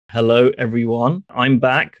Hello, everyone. I'm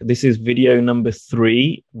back. This is video number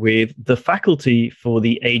 3 with the faculty for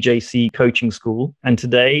the AJC Coaching School. And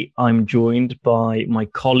today I'm joined by my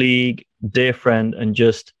colleague, dear friend, and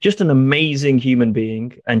just an amazing human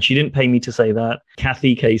being. And she didn't pay me to say that,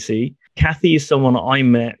 Cathy Casey. Cathy is someone I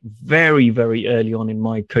met very, very early on in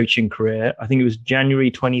my coaching career. I think it was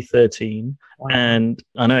January 2013. Wow. And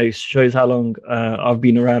I know it shows how long I've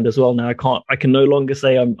been around as well. Now I can no longer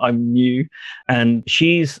say I'm new. And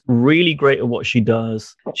she's really great at what she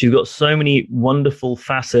does. She's got so many wonderful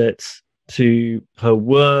facets to her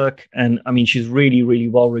work. And I mean, she's really, really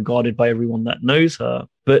well regarded by everyone that knows her.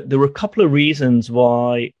 But there were a couple of reasons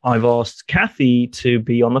why I've asked Cathy to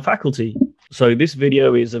be on the faculty. So this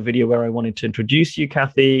video is a video where I wanted to introduce you,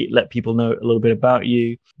 Cathy, let people know a little bit about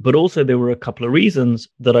you. But also there were a couple of reasons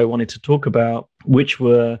that I wanted to talk about, which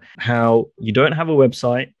were how you don't have a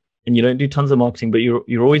website and you don't do tons of marketing, but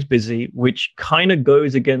you're always busy, which kind of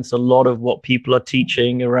goes against a lot of what people are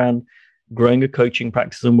teaching around growing a coaching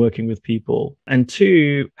practice and working with people. And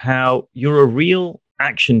 2, how you're a real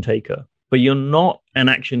action taker, but you're not an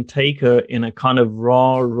action taker in a kind of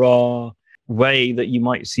raw way that you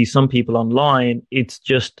might see some people online. It's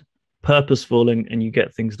just purposeful and you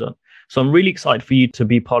get things done. So I'm really excited for you to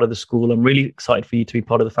be part of the school. I'm really excited for you to be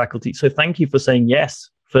part of the faculty. So thank you for saying yes,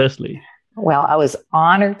 firstly. Well, I was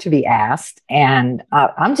honored to be asked, and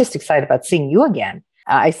I'm just excited about seeing you again.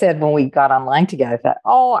 I said when we got online together, I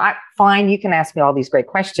thought, fine, you can ask me all these great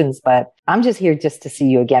questions, but I'm just here just to see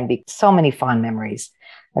you again. So many fond memories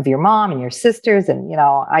of your mom and your sisters. And,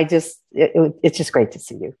 it's just great to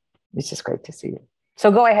see you. It's just great to see you.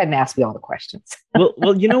 So go ahead and ask me all the questions.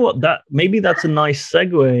 well, you know what? Maybe that's a nice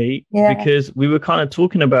segue, because we were kind of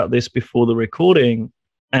talking about this before the recording,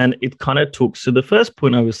 and it kind of talks to the first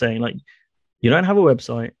point I was saying. Like, you don't have a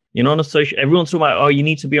website. You're not on a social. Everyone's talking about, you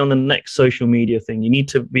need to be on the next social media thing. You need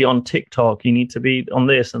to be on TikTok. You need to be on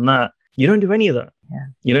this and that. You don't do any of that. Yeah.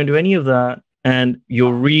 You don't do any of that. And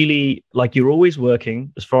you're really you're always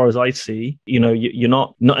working, as far as I see. You're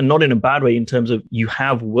not in a bad way in terms of you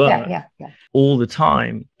have work all the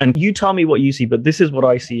time. And you tell me what you see, but this is what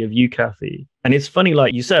I see of you, Cathy. And it's funny,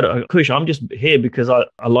 like you said, Ankush, I'm just here because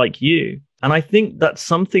I like you. And I think that's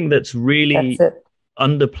something that's really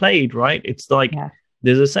underplayed, right? It's like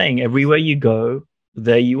there's a saying, everywhere you go,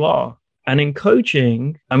 there you are. And in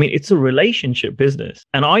coaching, I mean, it's a relationship business.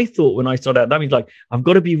 And I thought when I started out, that means I've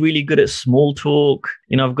got to be really good at small talk.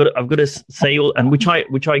 I've got to say all, and which I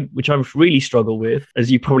really struggle with,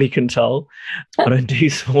 as you probably can tell. I don't do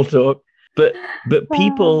small talk, but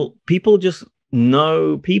people just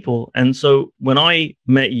know people. And so when I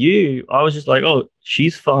met you, I was just like, oh,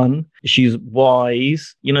 she's fun, she's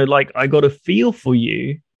wise. I got a feel for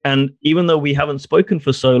you. And even though we haven't spoken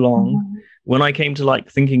for so long, when I came to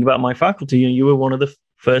thinking about my faculty, you were one of the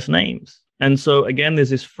first names. And so again, there's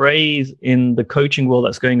this phrase in the coaching world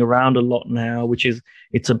that's going around a lot now, which is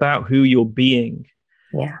it's about who you're being.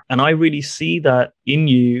 Yeah. And I really see that in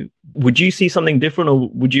you. Would you see something different, or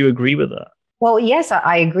would you agree with that? Well, yes,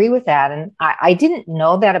 I agree with that. And I didn't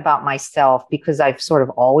know that about myself because I've sort of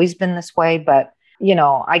always been this way. But,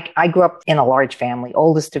 I grew up in a large family,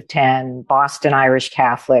 oldest of 10, Boston Irish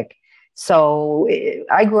Catholic. So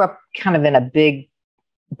I grew up kind of in a big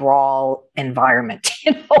brawl environment,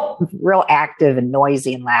 real active and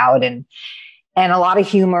noisy and loud and a lot of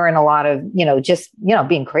humor and a lot of,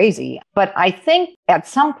 being crazy. But I think at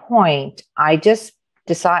some point I just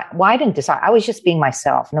I didn't decide. I was just being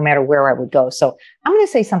myself no matter where I would go. So I'm going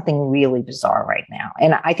to say something really bizarre right now.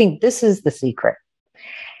 And I think this is the secret.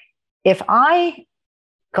 If I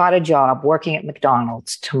got a job working at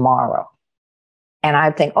McDonald's tomorrow, and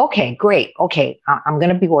I think, okay, great. Okay, I'm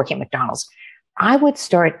going to be working at McDonald's. I would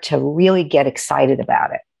start to really get excited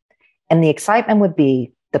about it. And the excitement would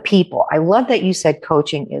be the people. I love that you said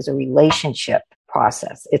coaching is a relationship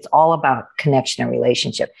process. It's all about connection and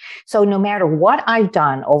relationship. So no matter what I've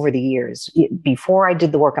done over the years, before I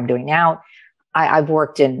did the work I'm doing now, I've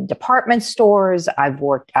worked in department stores. I've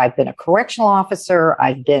been a correctional officer.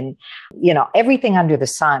 I've been, everything under the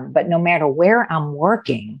sun. But no matter where I'm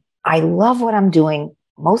working, I love what I'm doing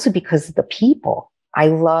mostly because of the people. I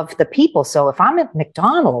love the people. So if I'm at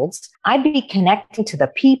McDonald's, I'd be connecting to the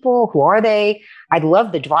people. Who are they? I'd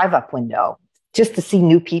love the drive-up window just to see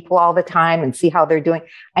new people all the time and see how they're doing.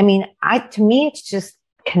 I mean, to me, it's just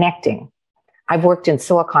connecting. I've worked in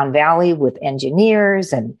Silicon Valley with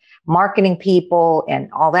engineers and marketing people and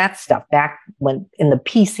all that stuff back when in the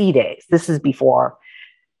PC days. This is before,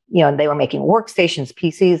 they were making workstations,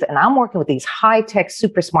 PCs, and I'm working with these high-tech,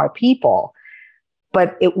 super smart people.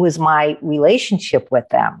 But it was my relationship with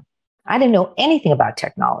them. I didn't know anything about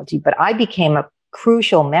technology, but I became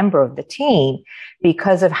crucial member of the team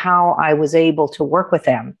because of how I was able to work with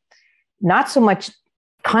them. Not so much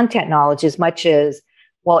content knowledge as much as,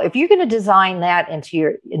 well, if you're going to design that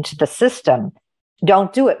into the system,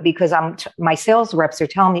 don't do it because my sales reps are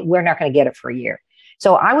telling me we're not going to get it for a year.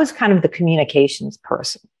 So I was kind of the communications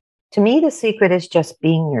person. To me, the secret is just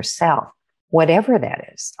being yourself, whatever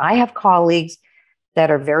that is. I have colleagues that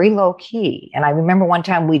are very low key. And I remember one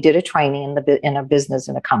time we did a training in a business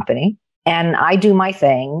in a company, and I do my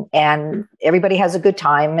thing and everybody has a good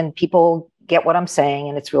time and people get what I'm saying.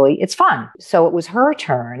 And it's fun. So it was her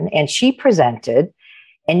turn and she presented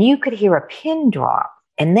and you could hear a pin drop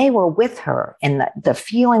and they were with her and the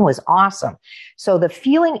feeling was awesome. So the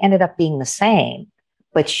feeling ended up being the same,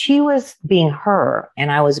 but she was being her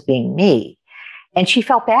and I was being me. And she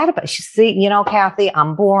felt bad about it. She said, Cathy,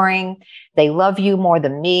 I'm boring. They love you more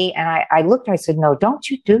than me. And I looked and I said, no, don't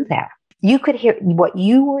you do that. You could hear what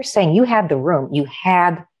you were saying. You had the room. You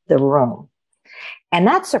had the room. And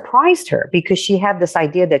that surprised her because she had this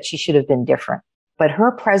idea that she should have been different. But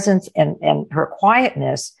her presence and her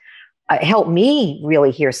quietness helped me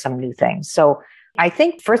really hear some new things. So I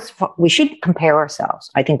think first of all, we should compare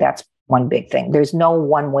ourselves. I think that's one big thing. There's no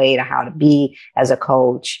one way to how to be as a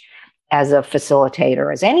coach, as a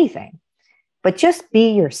facilitator, as anything, but just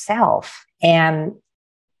be yourself. And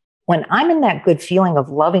when I'm in that good feeling of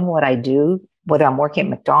loving what I do, whether I'm working at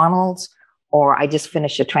McDonald's or I just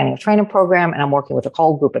finished a training program and I'm working with a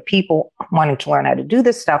whole group of people wanting to learn how to do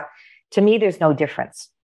this stuff, to me, there's no difference.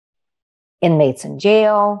 Inmates in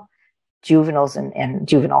jail, juveniles in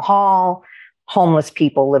juvenile hall, homeless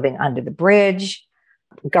people living under the bridge,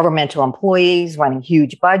 governmental employees running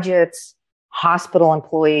huge budgets, hospital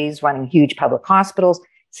employees running huge public hospitals.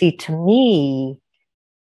 See, to me,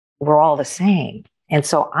 we're all the same. And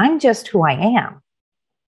so I'm just who I am.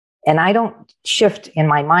 And I don't shift in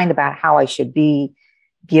my mind about how I should be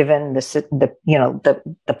given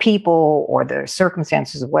the people or the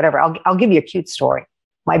circumstances or whatever. I'll give you a cute story.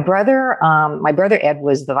 My brother Ed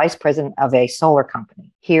was the vice president of a solar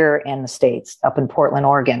company here in the States, up in Portland,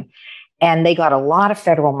 Oregon. And they got a lot of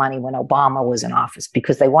federal money when Obama was in office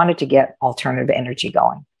because they wanted to get alternative energy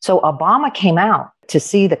going. So Obama came out to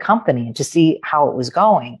see the company and to see how it was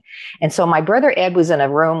going. And so my brother Ed was in a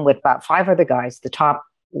room with about 5 other guys, the top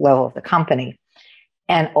level of the company.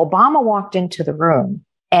 And Obama walked into the room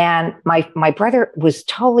and my brother was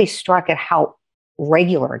totally struck at how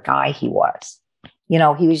regular a guy he was.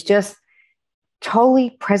 He was just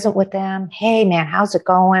totally present with them. Hey man, how's it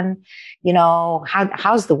going?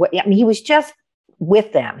 How's the way? I mean, he was just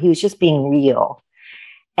with them. He was just being real.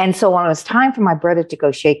 And so when it was time for my brother to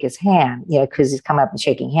go shake his hand, because he's coming up and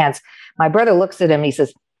shaking hands, my brother looks at him. He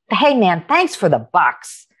says, hey man, thanks for the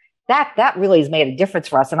bucks. That really has made a difference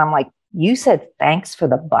for us. And I'm like, you said thanks for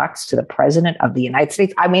the bucks to the president of the United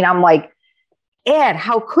States? I mean, I'm like, Ed,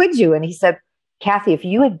 how could you? And he said, Cathy, if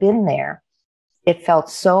you had been there, it felt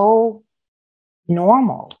so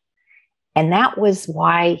normal. And that was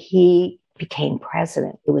why he became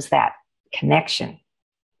president. It was that connection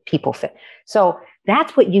people fit. So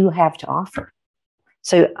that's what you have to offer.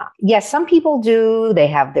 So yes, some people do. They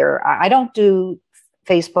have I don't do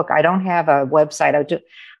Facebook. I don't have a website.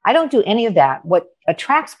 I don't do any of that. What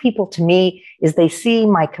attracts people to me is they see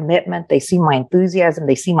my commitment. They see my enthusiasm.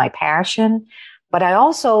 They see my passion. But I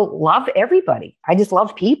also love everybody. I just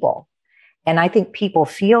love people. And I think people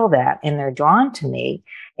feel that and they're drawn to me.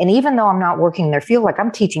 And even though I'm not working in their field, like I'm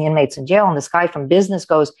teaching inmates in jail, and this guy from business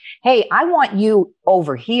goes, hey, I want you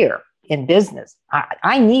over here in business.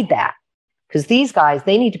 I need that because these guys,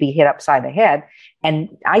 they need to be hit upside the head. And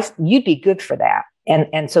you'd be good for that.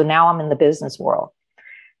 And so now I'm in the business world.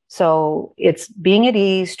 So it's being at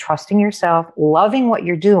ease, trusting yourself, loving what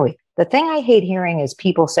you're doing. The thing I hate hearing is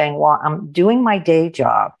people saying, well, I'm doing my day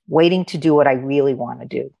job, waiting to do what I really want to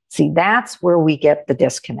do. See, that's where we get the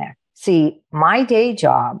disconnect. See, my day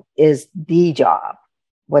job is the job,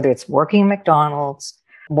 whether it's working at McDonald's,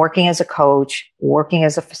 working as a coach, working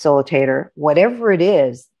as a facilitator, whatever it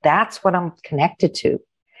is, that's what I'm connected to.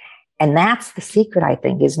 And that's the secret, I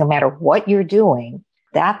think, is no matter what you're doing,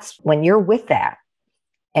 that's when you're with that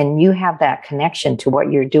and you have that connection to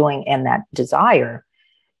what you're doing and that desire,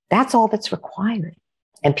 that's all that's required.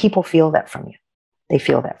 And people feel that from you. They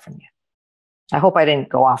feel that from you. I hope I didn't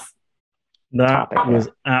go off. That was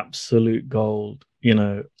absolute gold.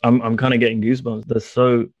 I'm kind of getting goosebumps. That's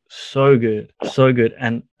so good. So good.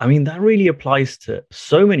 And I mean, that really applies to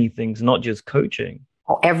so many things, not just coaching.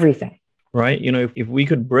 Oh, everything. Right. If we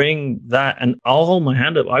could bring that, and I'll hold my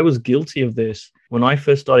hand up. I was guilty of this. When I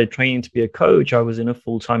first started training to be a coach, I was in a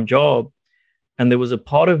full-time job. And there was a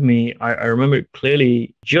part of me, I remember it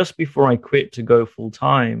clearly, just before I quit to go full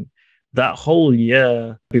time, that whole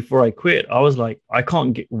year before I quit, I was like, I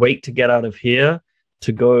can't wait to get out of here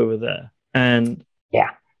to go over there. And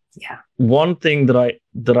one thing that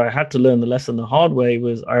I had to learn the lesson the hard way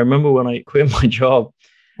was, I remember when I quit my job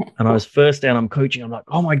and I was first day and I'm coaching, I'm like,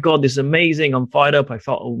 oh my God, this is amazing. I'm fired up. I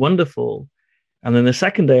felt wonderful. And then the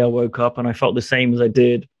second day I woke up and I felt the same as I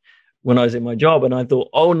did when I was in my job. And I thought,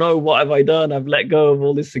 oh no, what have I done? I've let go of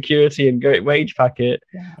all this security and great wage packet.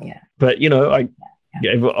 But, I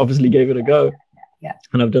obviously gave it a go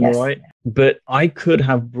and I've done all right. But I could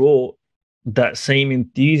have brought that same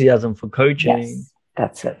enthusiasm for coaching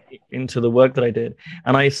that's it into the work that I did.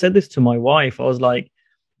 And I said this to my wife. I was like,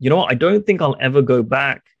 you know what? I don't think I'll ever go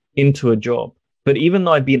back into a job. But even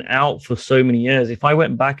though I've been out for so many years, if I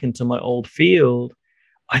went back into my old field,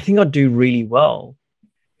 I think I'd do really well.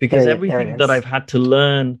 Because everything that I've had to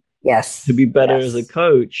learn to be better as a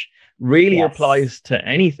coach really applies to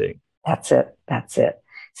anything. That's it.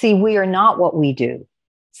 See, we are not what we do.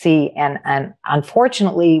 See, and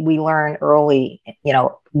unfortunately, we learn early,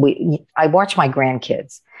 I watch my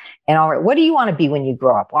grandkids and all right, what do you want to be when you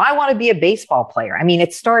grow up? Well, I want to be a baseball player. I mean,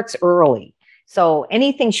 it starts early. So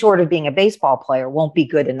anything short of being a baseball player won't be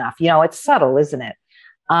good enough. It's subtle, isn't it?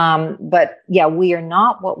 But we are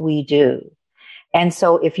not what we do. And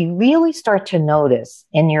so if you really start to notice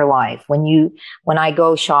in your life, when I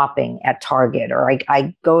go shopping at Target or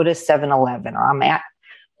I go to 7-Eleven or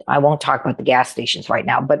I won't talk about the gas stations right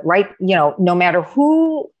now, but no matter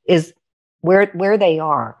who is where they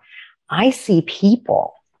are, I see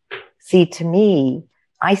people. See, to me,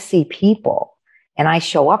 I see people and I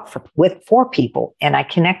show up for people and I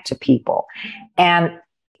connect to people and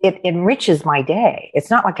it enriches my day. It's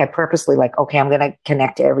not like I purposely okay, I'm going to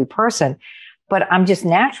connect to every person. But I'm just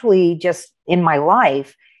naturally just in my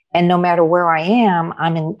life. And no matter where I am,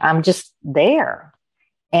 I'm just there.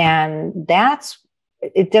 And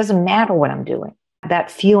it doesn't matter what I'm doing. That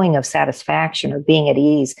feeling of satisfaction or being at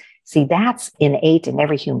ease, see, that's innate in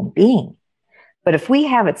every human being. But if we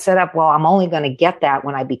have it set up, well, I'm only going to get that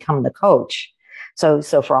when I become the coach. So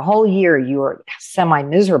for a whole year, you were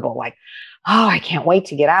semi-miserable, like, oh, I can't wait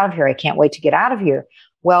to get out of here. I can't wait to get out of here.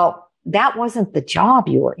 Well, that wasn't the job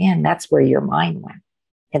you were in. That's where your mind went.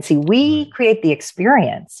 And see, we create the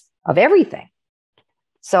experience of everything.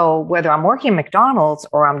 So whether I'm working at McDonald's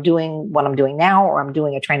or I'm doing what I'm doing now, or I'm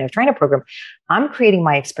doing a trainer program, I'm creating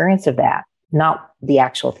my experience of that, not the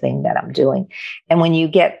actual thing that I'm doing. And when you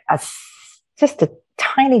get just a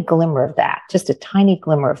tiny glimmer of that,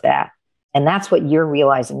 and that's what you're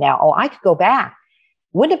realizing now. Oh, I could go back.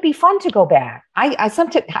 Wouldn't it be fun to go back? I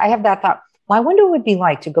sometimes I have that thought. Well, I wonder what it would be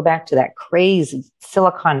like to go back to that crazy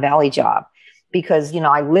Silicon Valley job, because,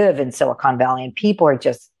 I live in Silicon Valley and people are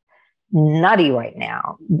just nutty right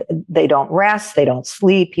now. They don't rest. They don't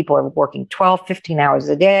sleep. People are working 12, 15 hours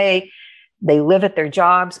a day. They live at their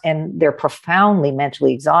jobs and they're profoundly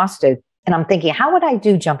mentally exhausted. And I'm thinking, how would I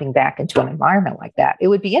do jumping back into an environment like that? It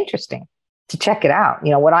would be interesting to check it out.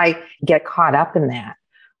 Would I get caught up in that?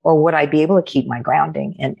 Or would I be able to keep my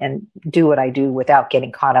grounding and do what I do without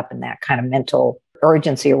getting caught up in that kind of mental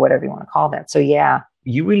urgency or whatever you want to call that? So, yeah.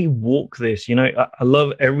 You really walk this. I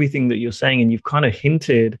love everything that you're saying. And you've kind of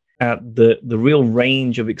hinted at the real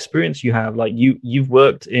range of experience you have. Like you've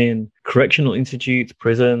worked in correctional institutes,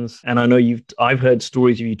 prisons. And I know I've heard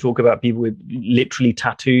stories of you talk about people with literally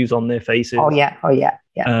tattoos on their faces. Oh, yeah.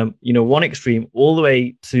 One extreme all the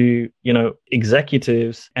way to,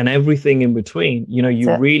 executives and everything in between.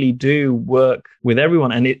 You really do work with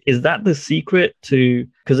everyone. And is that the secret to,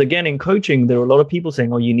 because again, in coaching, there are a lot of people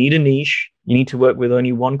saying, oh, you need a niche. You need to work with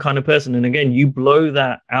only one kind of person. And again, you blow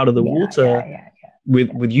that out of the water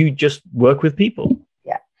with you just work with people.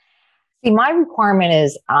 Yeah. See, my requirement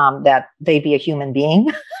is that they be a human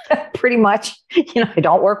being, pretty much. I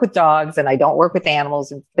don't work with dogs and I don't work with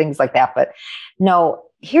animals and things like that. But no,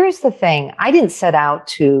 here's the thing. I didn't set out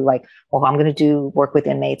to I'm going to work with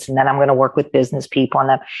inmates and then I'm going to work with business people. And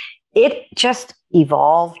then it just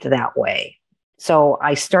evolved that way. So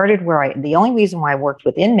I started the only reason why I worked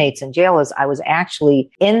with inmates in jail is I was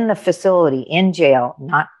actually in the facility in jail,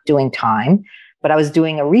 not doing time, but I was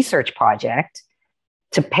doing a research project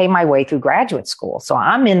to pay my way through graduate school. So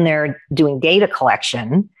I'm in there doing data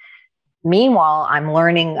collection. Meanwhile, I'm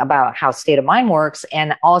learning about how state of mind works.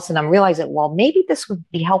 And all of a sudden I'm realizing, well, maybe this would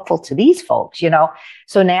be helpful to these folks,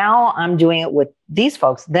 So now I'm doing it with these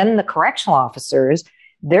folks. Then the correctional officers,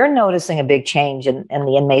 they're noticing a big change in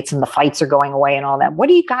the inmates and the fights are going away and all that. What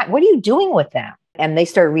do you got? What are you doing with them? And they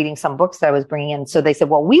started reading some books that I was bringing in. So they said,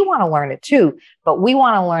 well, we want to learn it too, but we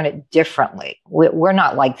want to learn it differently. We're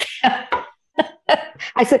not like that.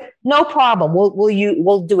 I said, no problem.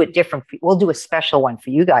 We'll do it different. We'll do a special one for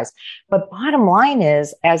you guys. But bottom line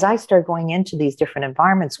is, as I start going into these different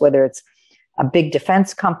environments, whether it's a big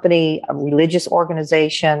defense company, a religious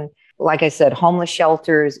organization, like I said, homeless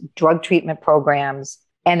shelters, drug treatment programs.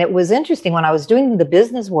 And it was interesting when I was doing the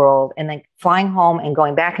business world and then flying home and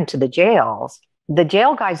going back into the jails, the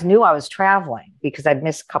jail guys knew I was traveling because I'd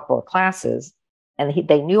missed a couple of classes, and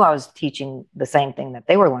they knew I was teaching the same thing that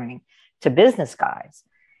they were learning to business guys.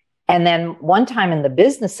 And then one time in the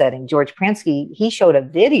business setting, George Pransky, he showed a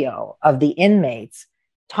video of the inmates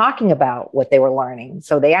talking about what they were learning.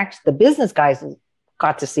 So the business guys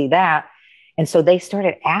got to see that. And so they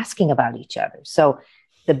started asking about each other. So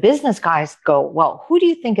the business guys go, well, who do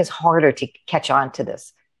you think is harder to catch on to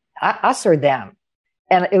this, us or them?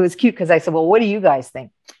 And it was cute because I said, well, what do you guys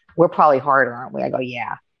think? We're probably harder, aren't we? I go,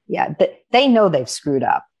 yeah. They know they've screwed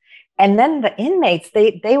up. And then the inmates,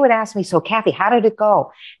 they would ask me, so Cathy, how did it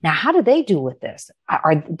go? Now, how do they do with this?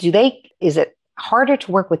 Is it harder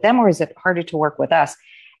to work with them, or is it harder to work with us?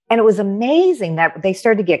 And it was amazing that they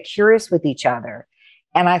started to get curious with each other.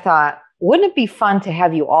 And I thought, wouldn't it be fun to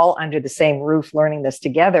have you all under the same roof learning this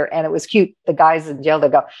together? And it was cute. The guys in jail, they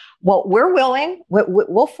go, well, we're willing.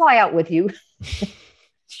 We'll fly out with you.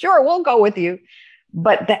 Sure, we'll go with you.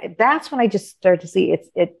 But that's when I just started to see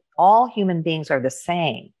all human beings are the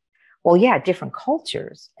same. Well, yeah, different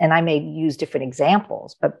cultures. And I may use different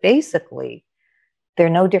examples, but basically they're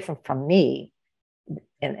no different from me.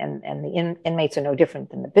 And the inmates are no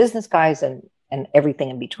different than the business guys and everything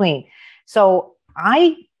in between. So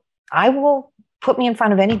I will put me in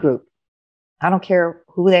front of any group. I don't care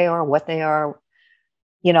who they are, what they are.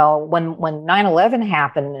 You know, when 9/11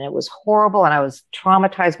 happened and it was horrible and I was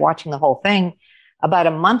traumatized watching the whole thing, about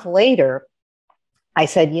a month later, I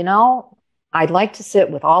said, I'd like to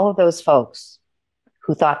sit with all of those folks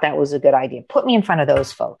who thought that was a good idea. Put me in front of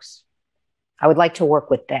those folks. I would like to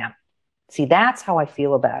work with them. See, that's how I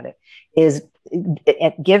feel about it, is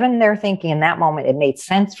given their thinking in that moment, it made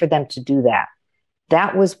sense for them to do that.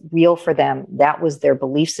 That was real for them. That was their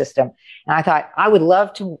belief system. And I thought I would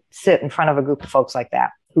love to sit in front of a group of folks like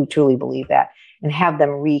that who truly believe that and have them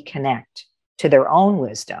reconnect to their own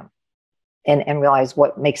wisdom and realize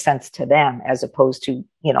what makes sense to them as opposed to,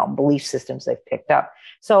 belief systems they've picked up.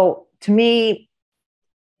 So to me,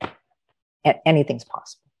 anything's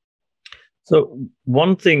possible. So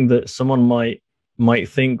one thing that someone might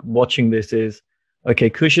think watching this is, okay,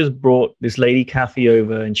 Kush has brought this lady Cathy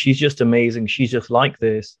over and she's just amazing. She's just like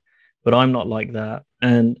this, but I'm not like that.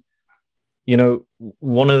 And,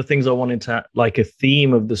 one of the things I wanted to, like a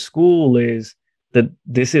theme of the school is that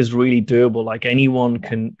this is really doable. Like anyone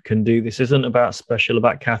can do this. Isn't about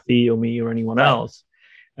about Cathy or me or anyone else.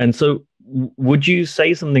 And so would you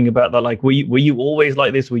say something about that? Like, were you always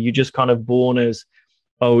like this? Were you just kind of born as,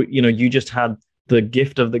 you just had the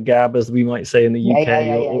gift of the gab, as we might say in the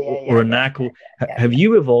UK, or a knack? Have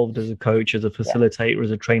you evolved as a coach, as a facilitator,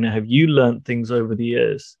 as a trainer? Have you learned things over the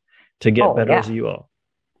years to get better as you are?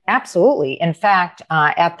 Absolutely. In fact,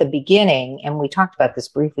 at the beginning, and we talked about this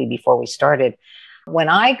briefly before we started, when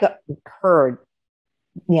I heard,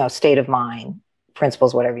 state of mind,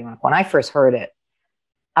 principles, whatever you want, when I first heard it,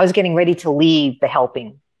 I was getting ready to leave the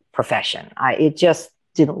helping profession. It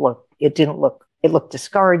looked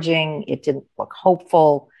discouraging. It didn't look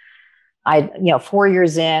hopeful. 4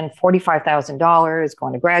 years in, $45,000,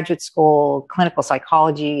 going to graduate school, clinical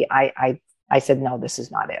psychology. I said, no, this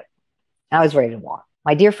is not it. I was ready to walk.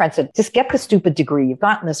 My dear friend said, just get the stupid degree. You've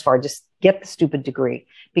gotten this far. Just get the stupid degree,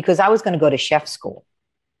 because I was going to go to chef school.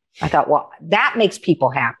 I thought, well, that makes people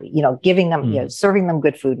happy, giving them, serving them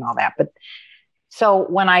good food and all that. But so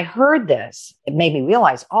when I heard this, it made me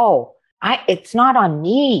realize, it's not on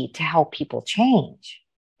me to help people change.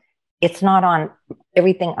 It's not on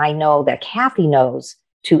everything I know that Cathy knows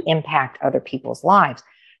to impact other people's lives.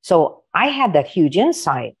 So I had that huge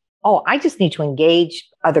insight. I just need to engage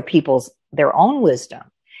other their own wisdom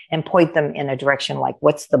and point them in a direction like,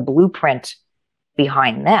 what's the blueprint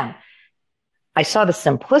behind them? I saw the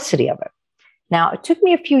simplicity of it. Now, it took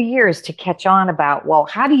me a few years to catch on about, well,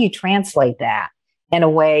 how do you translate that in a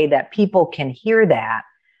way that people can hear that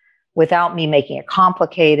without me making it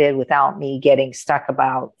complicated, without me getting stuck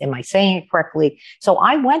about, am I saying it correctly? So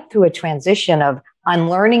I went through a transition of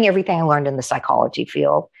unlearning everything I learned in the psychology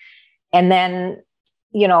field. And then,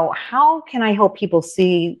 how can I help people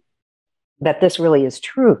see that this really is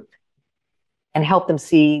truth and help them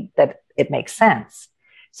see that it makes sense?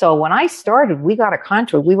 So when I started, we got a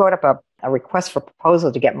contract. We wrote up a request for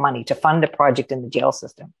proposal to get money to fund a project in the jail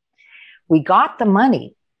system. We got the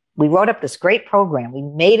money. We wrote up this great program. We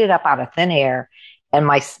made it up out of thin air. And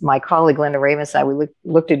my colleague, Linda Ramus, and I, we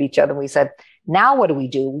looked at each other and we said, now what do we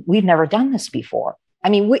do? We've never done this before. I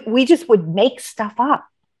mean, we just would make stuff up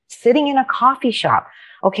sitting in a coffee shop.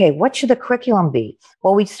 Okay, what should the curriculum be?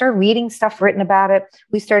 Well, we start reading stuff written about it.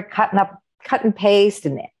 We start cut and paste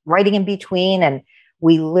and writing in between. And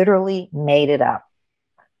we literally made it up,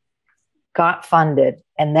 got funded.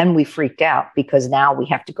 And then we freaked out because now we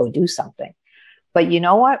have to go do something. But you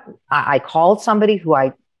know what? I called somebody who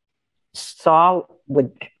I saw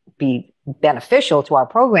would be beneficial to our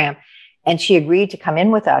program, and she agreed to come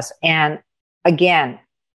in with us. And again,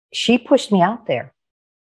 she pushed me out there.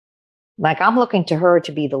 Like, I'm looking to her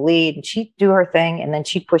to be the lead, and she'd do her thing, and then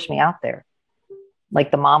she'd push me out there.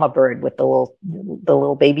 Like the mama bird with the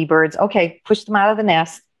little baby birds. Okay, push them out of the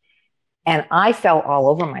nest. And I fell all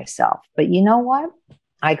over myself. But you know what?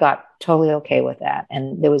 I got totally okay with that.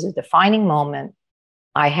 And there was a defining moment.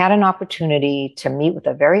 I had an opportunity to meet with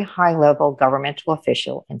a very high-level governmental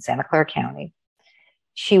official in Santa Clara County.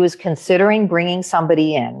 She was considering bringing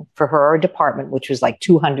somebody in for her department, which was like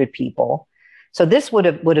 200 people. So this would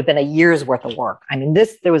have been a year's worth of work. I mean,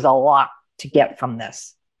 there was a lot to get from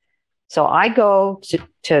this. So I go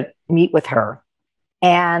to meet with her,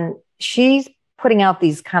 and she's putting out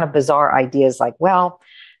these kind of bizarre ideas like, well,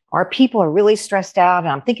 our people are really stressed out,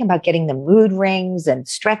 and I'm thinking about getting them mood rings and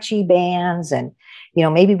stretchy bands, and, you know,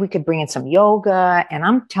 maybe we could bring in some yoga. And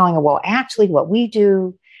I'm telling her, well, actually what we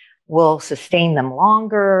do will sustain them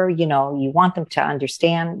longer. You know, you want them to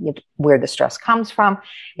understand where the stress comes from.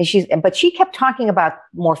 But she kept talking about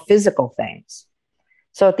more physical things.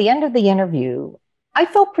 So at the end of the interview, I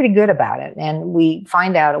felt pretty good about it. And we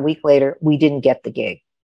find out a week later, we didn't get the gig.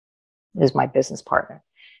 It was my business partner.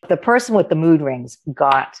 The person with the mood rings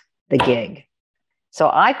got the gig. So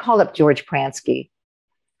I called up George Pransky,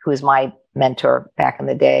 who was my mentor back in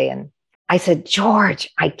the day. And I said, George,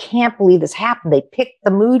 I can't believe this happened. They picked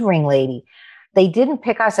the mood ring lady. They didn't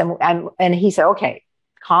pick us. And he said, okay,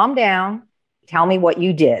 calm down. Tell me what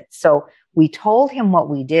you did. So we told him what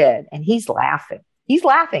we did, and he's laughing. He's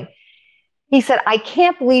laughing. He said, I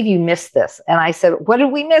can't believe you missed this. And I said, what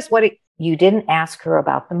did we miss? You didn't ask her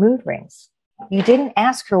about the mood rings. You didn't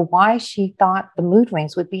ask her why she thought the mood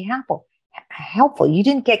rings would be helpful. You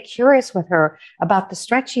didn't get curious with her about the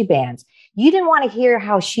stretchy bands. You didn't want to hear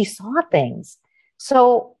how she saw things.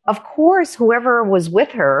 So, of course, whoever was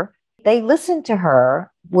with her, they listened to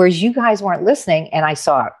her, whereas you guys weren't listening, and I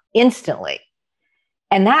saw it instantly.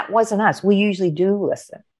 And that wasn't us. We usually do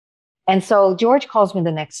listen. And so George calls me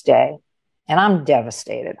the next day, and I'm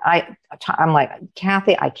devastated. I'm like,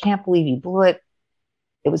 Cathy, I can't believe you blew it.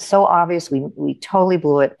 It was so obvious. We totally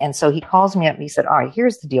blew it. And so he calls me up and he said, all right,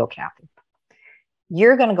 here's the deal, Cathy.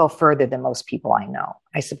 You're going to go further than most people I know.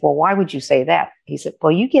 I said, well, why would you say that? He said,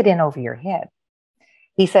 well, you get in over your head.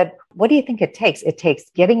 He said, what do you think it takes? It takes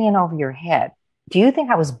getting in over your head. Do you think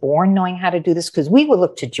I was born knowing how to do this? Because we would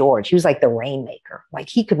look to George. He was like the rainmaker. Like,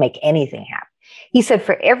 he could make anything happen. He said,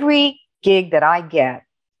 for every gig that I get,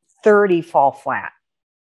 30 fall flat.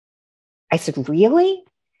 I said, really?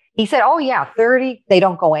 He said, oh yeah, 30, they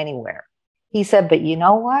don't go anywhere. He said, but you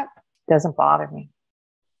know what? Doesn't bother me.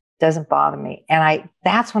 Doesn't bother me. And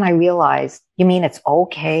that's when I realized, you mean it's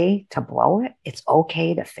okay to blow it? It's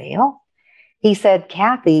okay to fail? He said,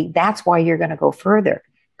 Cathy, that's why you're going to go further.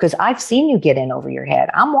 Because I've seen you get in over your head.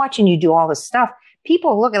 I'm watching you do all this stuff.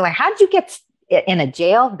 People look at like, how did you get in a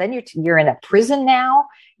jail? Then you're in a prison now.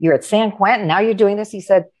 You're at San Quentin. Now you're doing this. He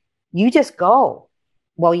said, you just go.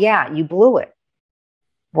 Well, yeah, you blew it.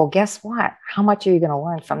 Well, guess what? How much are you going to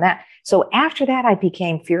learn from that? So after that, I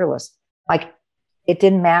became fearless. Like, it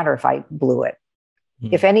didn't matter if I blew it.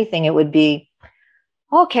 If anything, it would be,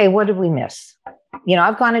 okay, what did we miss? You know,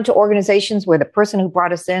 I've gone into organizations where the person who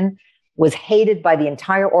brought us in was hated by the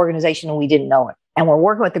entire organization and we didn't know it. And we're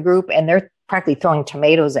working with the group and they're practically throwing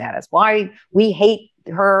tomatoes at us. Why we hate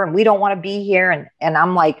her and we don't want to be here. And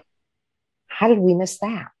I'm like, how did we miss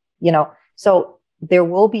that? You know, so there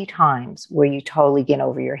will be times where you totally get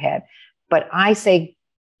over your head. But I say,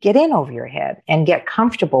 get in over your head and get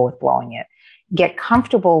comfortable with blowing it. Get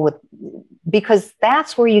comfortable with, because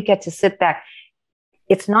that's where you get to sit back.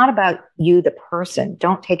 It's not about you, the person.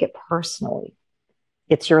 Don't take it personally.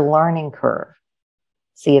 It's your learning curve.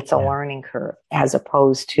 See, it's a learning curve as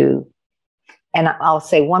opposed to, and I'll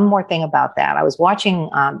say one more thing about that. I was watching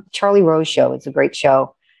Charlie Rose's show. It's a great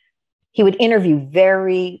show. He would interview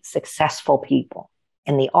very successful people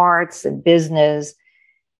in the arts and business.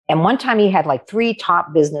 And one time he had like 3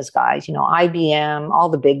 top business guys, you know, IBM, all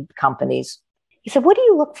the big companies. He said, what do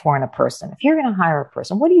you look for in a person? If you're going to hire a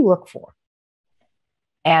person, what do you look for?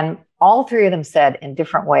 And all 3 of them said in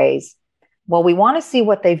different ways, well, we want to see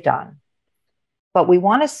what they've done. But we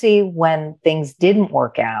want to see when things didn't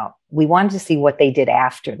work out. We wanted to see what they did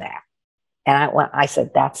after that. And I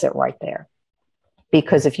said, that's it right there.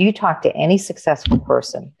 Because if you talk to any successful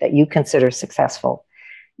person that you consider successful,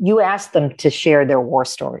 you ask them to share their war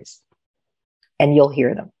stories and you'll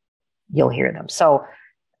hear them. You'll hear them. So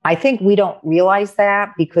I think we don't realize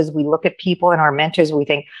that because we look at people and our mentors, and we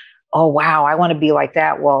think, oh, wow, I want to be like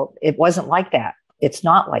that. Well, it wasn't like that. It's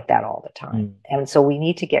not like that all the time. And so we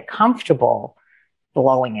need to get comfortable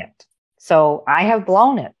blowing it. So I have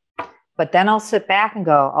blown it, but then I'll sit back and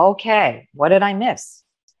go, okay, what did I miss?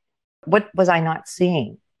 What was I not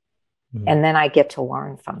seeing? And then I get to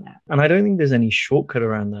learn from that. And I don't think there's any shortcut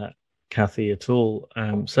around that, Cathy, at all.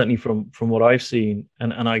 Certainly from what I've seen.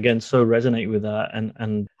 And I, again, so resonate with that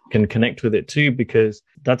and can connect with it too, because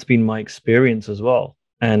that's been my experience as well.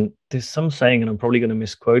 And there's some saying, and I'm probably going to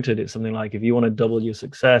misquote it. It's something like, if you want to double your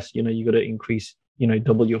success, you got to increase,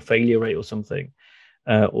 double your failure rate or something,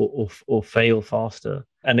 or fail faster.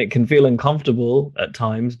 And it can feel uncomfortable at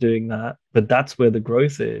times doing that, but that's where the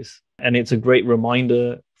growth is. And it's a great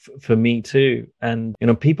reminder for me too. And,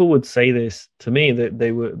 people would say this to me, that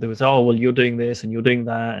they was, oh, well, you're doing this and you're doing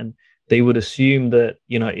that. And they would assume that,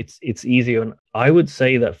 it's easier. And I would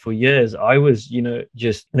say that for years, I was,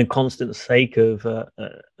 just in a constant state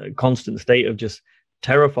of just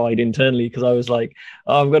terrified internally, because I was like,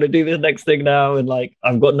 oh, I've got to do this next thing now. And like,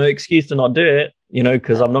 I've got no excuse to not do it,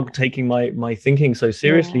 because I'm not taking my thinking so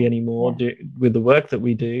seriously anymore with the work that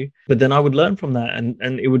we do. But then I would learn from that,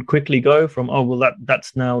 and it would quickly go from, oh, well,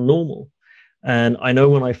 that's now normal. And I know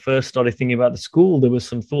when I first started thinking about the school, there was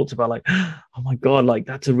some thoughts about like, oh my God, like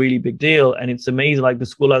that's a really big deal. And it's amazing, like the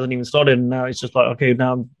school hasn't even started. And now it's just like, okay,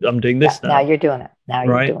 now I'm doing this now. Now you're doing it. Now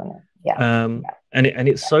you're doing it. Yeah. And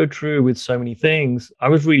it's so true with so many things. I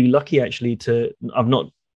was really lucky actually I've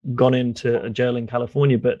not gone into a jail in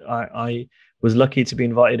California, but I was lucky to be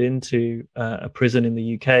invited into a prison in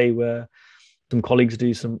the UK where some colleagues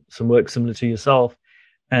do some work similar to yourself.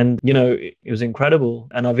 And, it was incredible.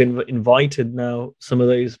 And I've invited now some of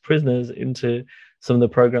those prisoners into some of the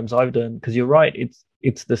programs I've done, because you're right,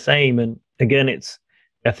 it's the same. And again,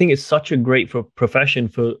 I think it's such a great profession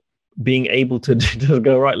for being able to just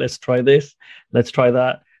go, right, let's try this, let's try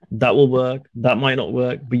that. That will work. That might not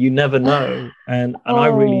work, but you never know. And I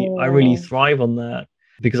really thrive on that,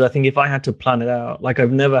 because I think if I had to plan it out, like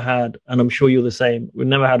I've never had, and I'm sure you're the same, we've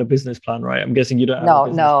never had a business plan, right? I'm guessing you don't have a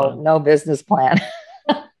business plan. No business plan.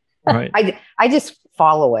 Right. I just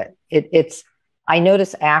follow it. It's I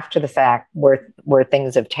notice after the fact where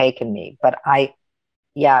things have taken me. But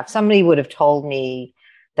if somebody would have told me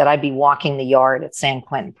that I'd be walking the yard at San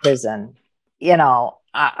Quentin Prison,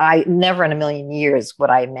 I never in a million years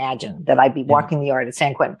would I imagine that I'd be walking the yard at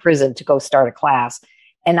San Quentin Prison to go start a class.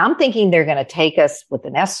 And I'm thinking they're going to take us with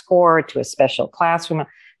an escort to a special classroom.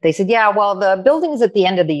 They said, yeah, well, the building's at the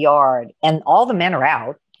end of the yard and all the men are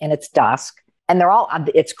out and it's dusk. And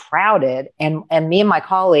it's crowded. And me and my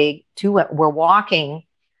colleague too, we're walking.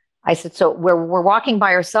 I said, so we're walking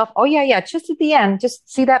by ourselves. Oh yeah. Just at the end, just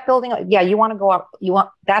see that building. Yeah. You want to go up.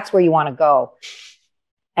 That's where you want to go.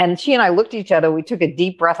 And she and I looked at each other. We took a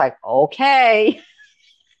deep breath, like, okay.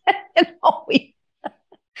 And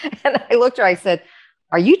I looked at her, I said,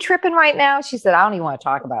 are you tripping right now? She said, I don't even want to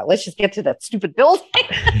talk about it. Let's just get to that stupid building.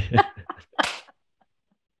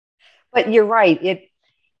 But you're right.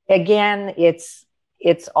 Again, it's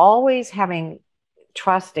always having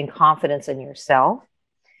trust and confidence in yourself,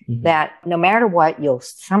 that no matter what, you'll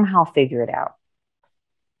somehow figure it out.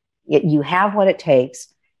 You have what it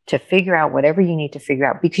takes to figure out whatever you need to figure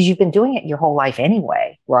out, because you've been doing it your whole life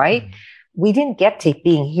anyway, right? We didn't get to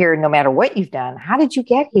being here no matter what you've done. How did you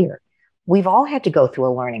get here? We've all had to go through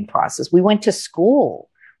a learning process. We went to school.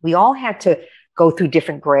 We all had to go through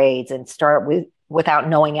different grades and start without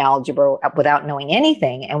knowing algebra, without knowing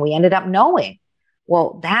anything. And we ended up knowing.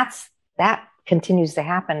 Well, that continues to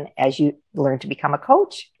happen as you learn to become a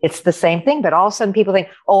coach. It's the same thing, but all of a sudden people think,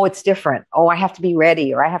 oh, it's different. Oh, I have to be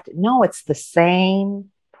ready, or no, it's the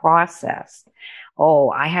same process. Oh,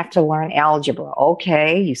 I have to learn algebra.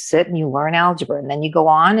 Okay. You sit and you learn algebra, and then you go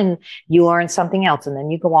on and you learn something else. And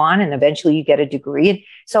then you go on and eventually you get a degree.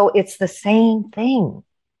 So it's the same thing.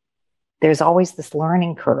 There's always this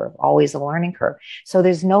learning curve, always a learning curve. So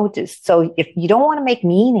so if you don't want to make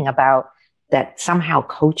meaning about that somehow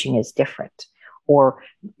coaching is different, or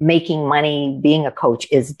making money being a coach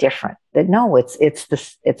is different, that no, it's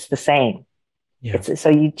the same. Yeah. So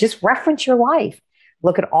you just reference your life.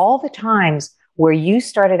 Look at all the times where you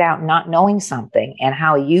started out not knowing something and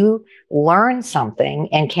how you learned something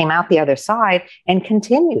and came out the other side and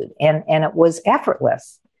continued. And it was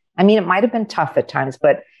effortless. I mean, it might have been tough at times,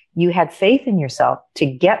 but you had faith in yourself to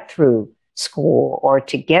get through school or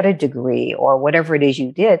to get a degree or whatever it is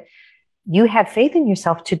you did. You had faith in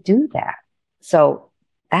yourself to do that. So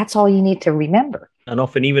that's all you need to remember. And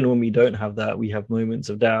often, even when we don't have that, we have moments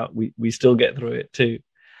of doubt. We still get through it too.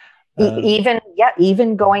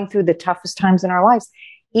 Even going through the toughest times in our lives,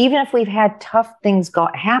 even if we've had tough things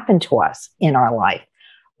happen to us in our life,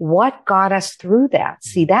 what got us through that?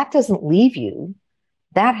 See, that doesn't leave you.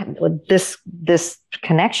 That this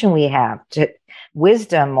connection we have to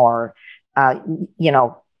wisdom or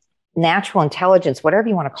natural intelligence, whatever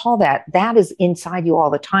you want to call that, that is inside you all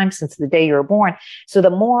the time since the day you were born. So the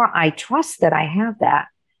more I trust that I have that,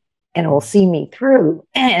 and it will see me through,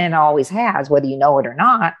 and it always has, whether you know it or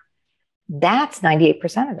not, that's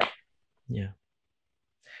 98% of it. Yeah.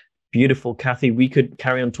 Beautiful, Cathy. We could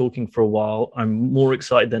carry on talking for a while. I'm more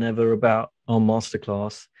excited than ever about our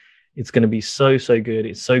masterclass. It's going to be so good.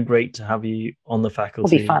 It's so great to have you on the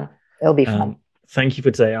faculty. It'll be fun. Thank you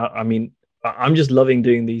for today. I mean, I'm just loving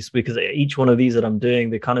doing these because each one of these that I'm doing,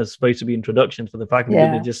 they're kind of supposed to be introductions for the faculty.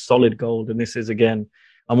 Yeah. They're just solid gold. And this is, again,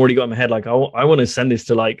 I'm already got in my head, like, I want to send this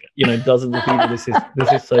to dozens of people. This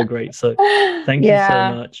is so great. So thank you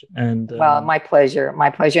so much. And well, my pleasure.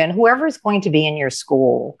 And whoever is going to be in your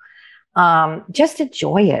school, just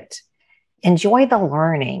enjoy it. Enjoy the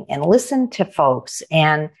learning and listen to folks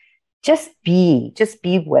and just be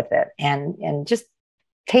with it and just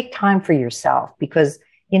take time for yourself, because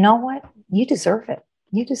you know what? You deserve it.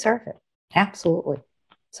 You deserve it. Absolutely.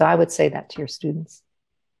 So I would say that to your students.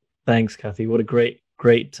 Thanks, Cathy. What a great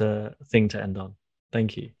thing to end on.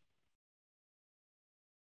 Thank you.